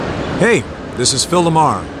Hey, this is Phil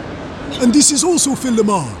Lamar, And this is also Phil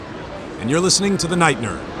Lamar. and you're listening to The Night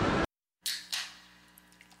Nerd.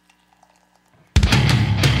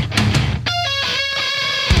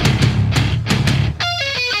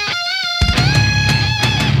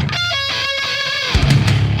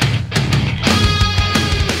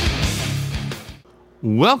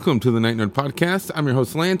 Welcome to the Night Nerd Podcast. I'm your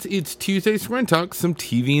host, Lance. It's Tuesday, so we're going to talk some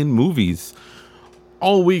TV and movies.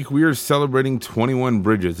 All week, we are celebrating 21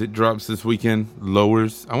 Bridges. It drops this weekend,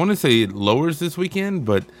 lowers. I want to say it lowers this weekend,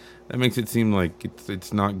 but that makes it seem like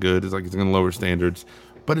it's not good. It's like it's going to lower standards.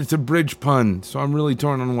 But it's a bridge pun, so I'm really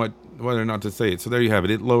torn on whether or not to say it. So there you have it.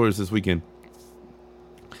 It lowers this weekend.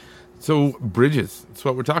 So, Bridges. That's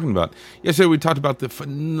what we're talking about. Yesterday, we talked about the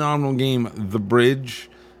phenomenal game, The Bridge.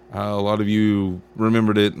 A lot of you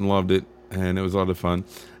remembered it and loved it, and it was a lot of fun.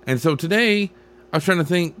 And so today, I was trying to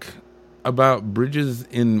think about bridges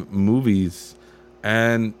in movies,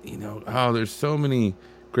 and there's so many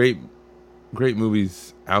great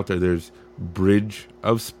movies out there. There's Bridge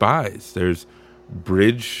of Spies. There's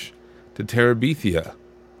Bridge to Terabithia.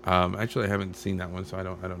 Actually, I haven't seen that one, so I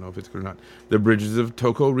don't know if it's good or not. The Bridges of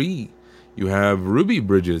Tokori. You have Ruby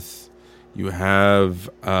Bridges. You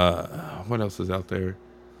have what else is out there?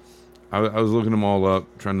 I was looking them all up,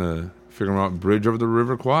 trying to figure them out. Bridge over the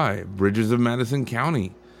River Kwai, Bridges of Madison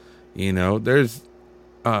County. There's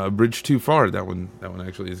Bridge Too Far. That one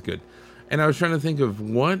actually is good. And I was trying to think of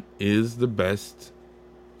what is the best.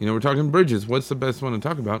 We're talking bridges. What's the best one to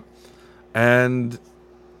talk about? And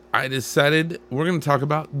I decided we're going to talk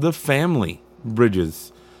about the family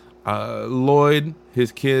bridges. Lloyd,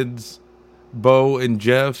 his kids, Beau and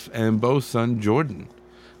Jeff, and Beau's son Jordan.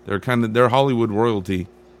 They're Hollywood royalty.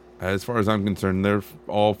 As far as I'm concerned, they're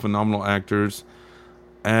all phenomenal actors.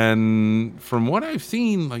 And from what I've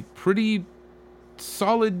seen, like pretty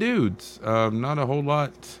solid dudes. Not a whole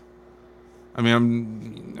lot. I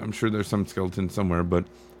mean, I'm sure there's some skeletons somewhere, but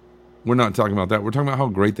we're not talking about that. We're talking about how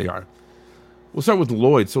great they are. We'll start with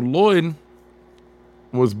Lloyd. So Lloyd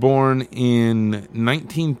was born in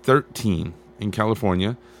 1913 in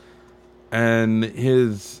California. And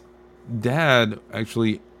his dad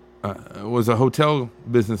actually was a hotel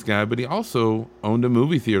business guy, but he also owned a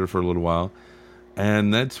movie theater for a little while.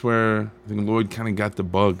 And that's where I think Lloyd kind of got the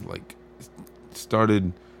bug, like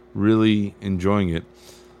started really enjoying it.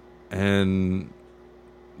 And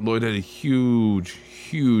Lloyd had a huge,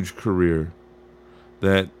 huge career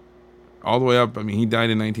that all the way up. I mean, he died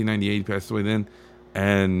in 1998, passed away then.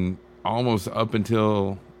 And almost up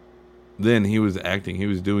until then, he was acting. He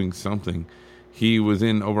was doing something. He was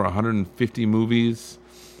in over 150 movies.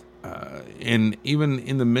 And even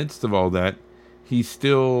in the midst of all that, he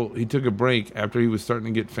took a break after he was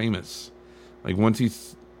starting to get famous. Like once he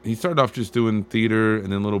started off just doing theater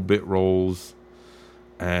and then little bit roles.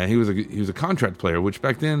 He was a contract player, which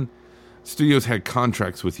back then studios had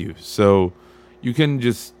contracts with you, so you can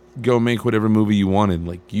just go make whatever movie you wanted.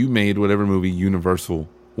 Like you made whatever movie Universal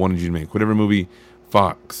wanted you to make, whatever movie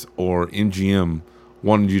Fox or MGM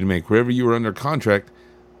wanted you to make. Wherever you were under contract,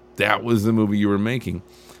 that was the movie you were making.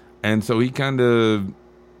 And so he kind of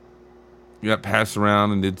got passed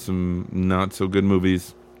around and did some not so good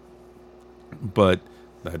movies, but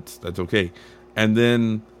that's okay. And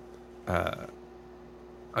then, like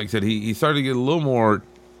I said, he started to get a little more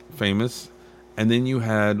famous, and then you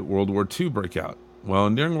had World War II break out. Well,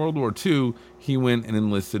 and during World War II, he went and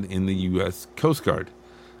enlisted in the U.S. Coast Guard.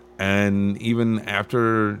 And even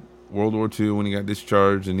after World War II, when he got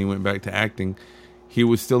discharged and he went back to acting, he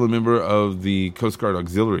was still a member of the Coast Guard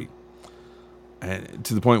Auxiliary, and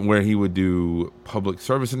to the point where he would do public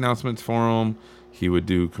service announcements for them. He would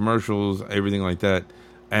do commercials, everything like that.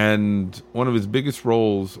 And one of his biggest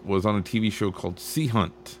roles was on a TV show called Sea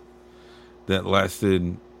Hunt that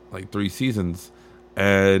lasted like 3 seasons.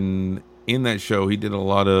 And in that show, he did a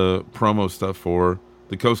lot of promo stuff for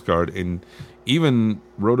the Coast Guard and even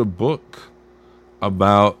wrote a book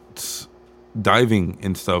about diving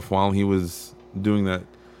and stuff while he was doing that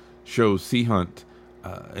show Sea Hunt,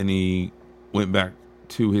 and he went back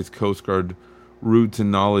to his Coast Guard roots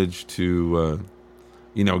and knowledge to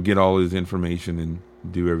get all his information and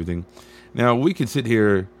do everything. Now we could sit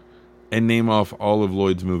here and name off all of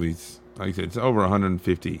Lloyd's movies. Like I said, it's over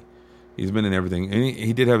 150. He's been in everything, and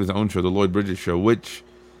he did have his own show, the Lloyd Bridges Show, which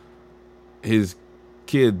his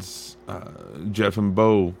kids Jeff and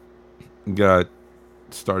Beau got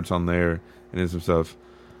starts on there and did some stuff.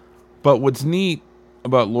 But what's neat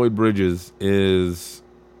about Lloyd Bridges is,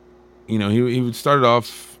 he started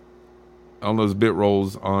off on those bit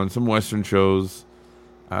roles on some Western shows,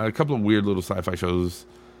 a couple of weird little sci-fi shows,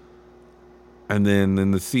 and then in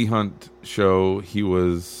the Sea Hunt show, he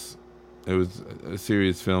was It was a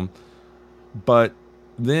serious film. But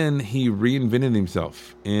then he reinvented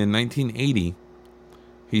himself. In 1980,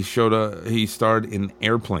 he starred in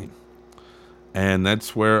Airplane. And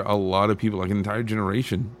that's where a lot of people, like an entire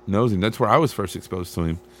generation, knows him. That's where I was first exposed to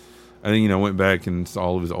him. I think, went back and saw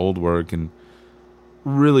all of his old work and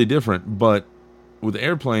really different. But with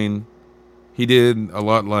Airplane, he did a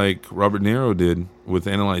lot like Robert De Niro did with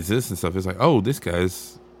Analyze This and stuff. It's like, oh,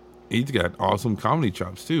 he's got awesome comedy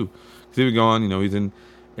chops too. Because he would go on, he's in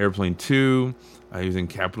Airplane 2. He was in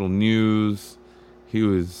Capital News. He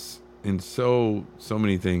was in so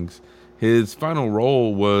many things. His final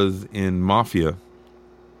role was in Mafia.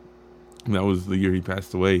 And that was the year he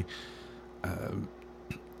passed away.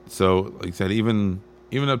 So, like I said, even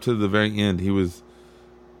up to the very end, he was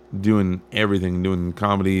doing everything, doing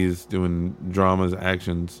comedies, doing dramas,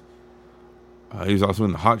 actions. He was also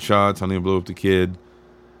in the Hot Shots, Honey, I Blew Up the Kid.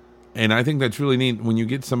 And I think that's really neat when you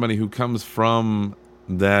get somebody who comes from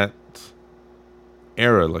that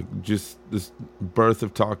era, like just this birth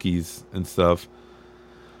of talkies and stuff,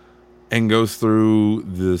 and goes through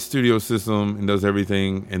the studio system and does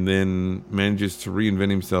everything, and then manages to reinvent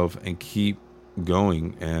himself and keep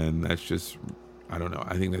going. And that's just, I don't know,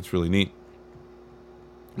 I think that's really neat.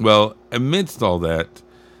 Well, amidst all that,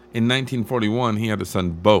 in 1941, he had a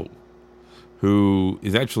son, Beau, who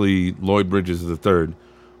is actually Lloyd Bridges III,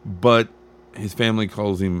 but his family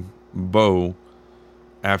calls him Beau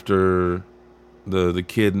after the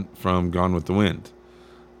kid from Gone with the Wind.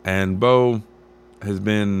 And Beau has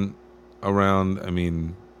been around,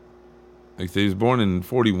 like I said, he was born in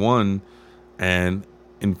 41, and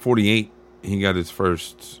in 48, he got his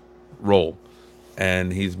first role.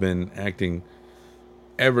 And he's been acting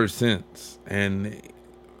ever since, and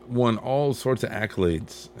won all sorts of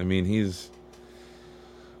accolades. He's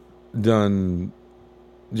done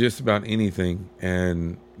just about anything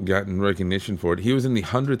and gotten recognition for it. He was in the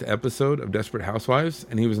 100th episode of Desperate Housewives,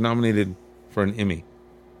 and he was nominated for an Emmy.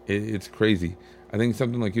 It's crazy. I think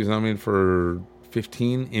something like he was nominated for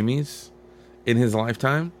 15 Emmys in his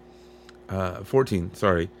lifetime. 14,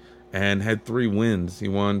 sorry. And had 3 wins. He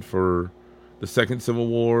won for the Second Civil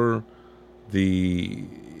War.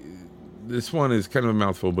 This one is kind of a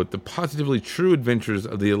mouthful, but The Positively True Adventures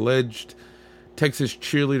of the Alleged Texas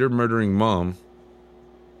Cheerleader Murdering Mom.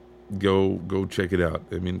 Go check it out.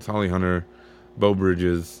 It's Holly Hunter, Beau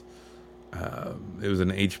Bridges. It was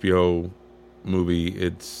an HBO movie.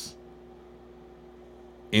 It's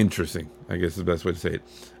interesting, I guess is the best way to say it.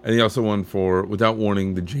 And he also won for Without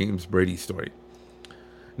Warning, the James Brady Story.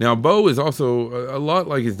 Now, Beau is also a lot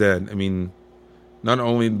like his dad. Not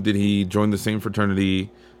only did he join the same fraternity,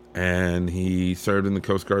 and he served in the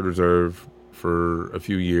Coast Guard Reserve for a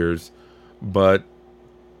few years, but,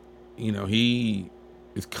 he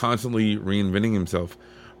is constantly reinventing himself.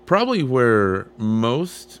 Probably where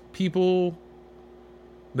most people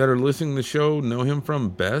that are listening to the show know him from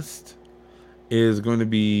best is going to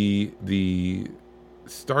be the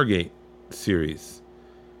Stargate series,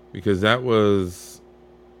 because that was,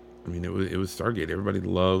 it was Stargate. Everybody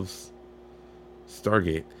loves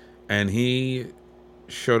Stargate, and he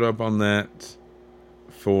showed up on that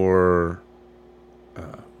for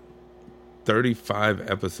 35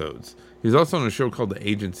 episodes. He was also on a show called The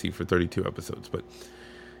Agency for 32 episodes, but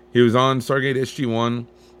he was on Stargate SG-1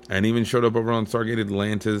 and even showed up over on Stargate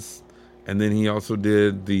Atlantis. And then he also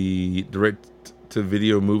did the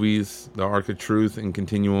direct-to-video movies, The Ark of Truth and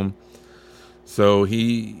Continuum. So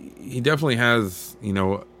he definitely has,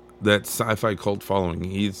 that sci-fi cult following.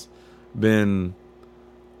 He's been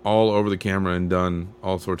all over the camera and done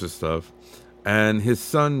all sorts of stuff. And his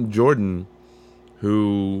son, Jordan,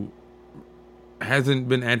 who hasn't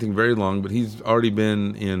been acting very long, but he's already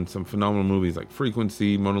been in some phenomenal movies like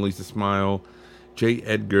Frequency, Mona Lisa Smile, J.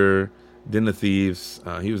 Edgar, Den of Thieves.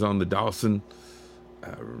 He was on The Dawson,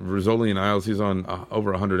 Rizzoli and Isles. He's on over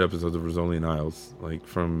 100 episodes of Rizzoli and Isles, like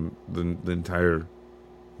from the entire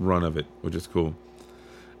run of it, which is cool.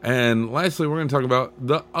 And lastly, we're going to talk about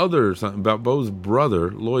the other son, about Beau's brother,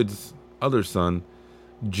 Lloyd's other son,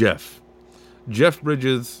 Jeff. Jeff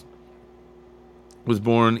Bridges was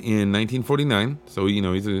born in 1949, so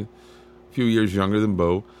he's a few years younger than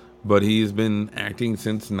Beau, but he's been acting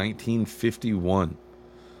since 1951,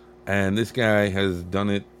 and this guy has done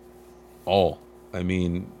it all.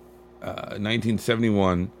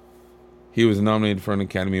 1971, he was nominated for an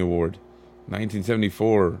Academy Award.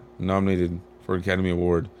 1974, nominated for an Academy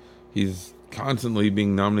Award. He's constantly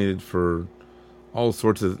being nominated for all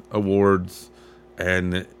sorts of awards,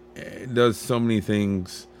 and does so many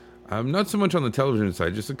things. Not so much on the television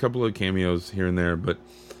side, just a couple of cameos here and there, but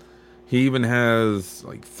he even has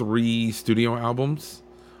like 3 studio albums.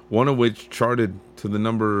 one of which charted to the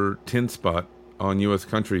number 10 spot on U.S.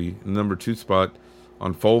 country, and number 2 spot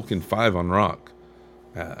on folk, and 5 on rock.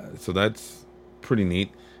 So that's pretty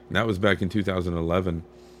neat. And that was back in 2011.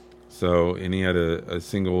 So, and he had a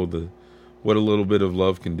single, What a Little Bit of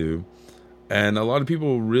Love Can Do. And a lot of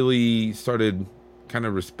people really started kind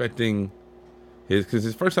of respecting because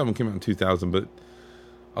his first album came out in 2000, but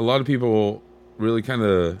a lot of people really kind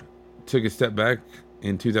of took a step back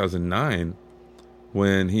in 2009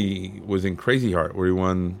 when he was in Crazy Heart, where he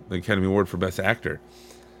won the Academy Award for Best Actor.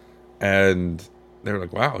 And they were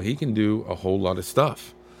like, wow, he can do a whole lot of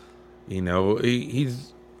stuff. You know,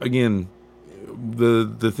 he's, again,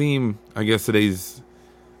 the theme, I guess, today's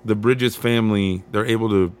the Bridges family. They're able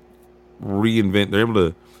to reinvent, they're able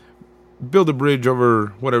to build a bridge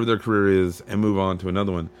over whatever their career is and move on to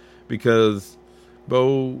another one. Because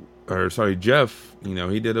Jeff, you know,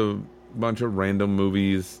 he did a bunch of random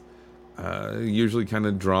movies, usually kind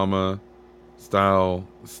of drama style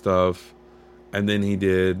stuff. And then he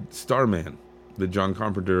did Starman, the John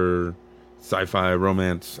Carpenter sci-fi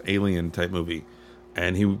romance alien type movie.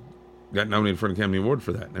 And he got nominated for an Academy Award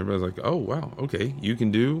for that. And everybody's like, oh, wow, okay, you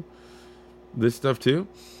can do this stuff too.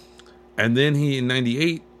 And then in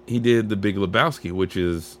 98, he did The Big Lebowski, which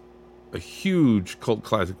is a huge cult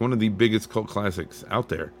classic, one of the biggest cult classics out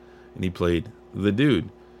there. And he played the dude.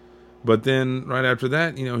 But then right after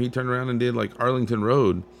that, you know, he turned around and did like Arlington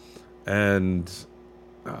Road and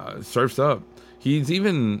Surf's Up. He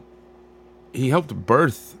helped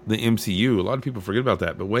birth the MCU. A lot of people forget about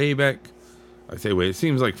that. But way back, it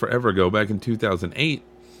seems like forever ago, back in 2008,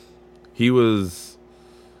 he was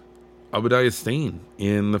Obadiah Stane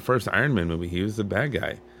in the first Iron Man movie. He was the bad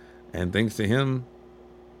guy. And thanks to him,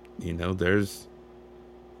 you know, there's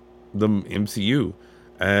the MCU.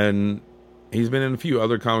 And he's been in a few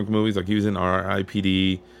other comic movies, like he was in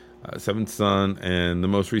R.I.P.D., Seventh Son, and the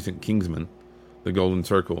most recent Kingsman, The Golden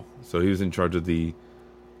Circle. So he was in charge of the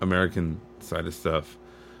American side of stuff.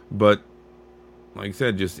 But like I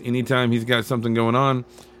said, just anytime he's got something going on,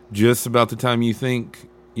 just about the time you think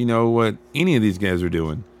you know what any of these guys are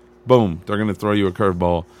doing, boom, they're going to throw you a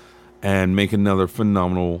curveball and make another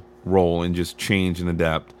phenomenal role and just change and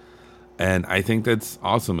adapt. And I think that's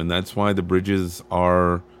awesome. And that's why the Bridges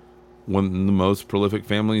are one of the most prolific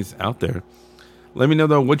families out there. Let me know,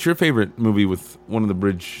 though, what's your favorite movie with one of the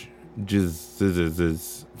Bridges'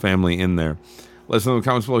 family in there? Let us know in the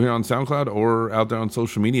comments below here on SoundCloud or out there on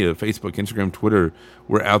social media, Facebook, Instagram, Twitter.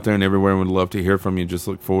 We're out there and everywhere and would love to hear from you. Just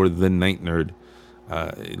look for The Night Nerd.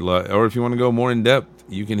 Or if you want to go more in depth,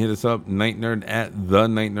 you can hit us up,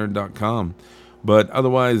 nightnerd@thenightnerd.com. But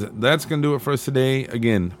otherwise, that's going to do it for us today.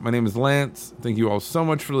 Again, my name is Lance. Thank you all so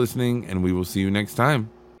much for listening, and we will see you next time.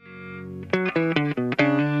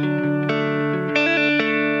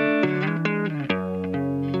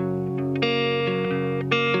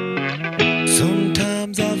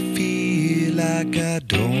 Sometimes I feel like I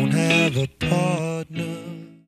don't have a partner.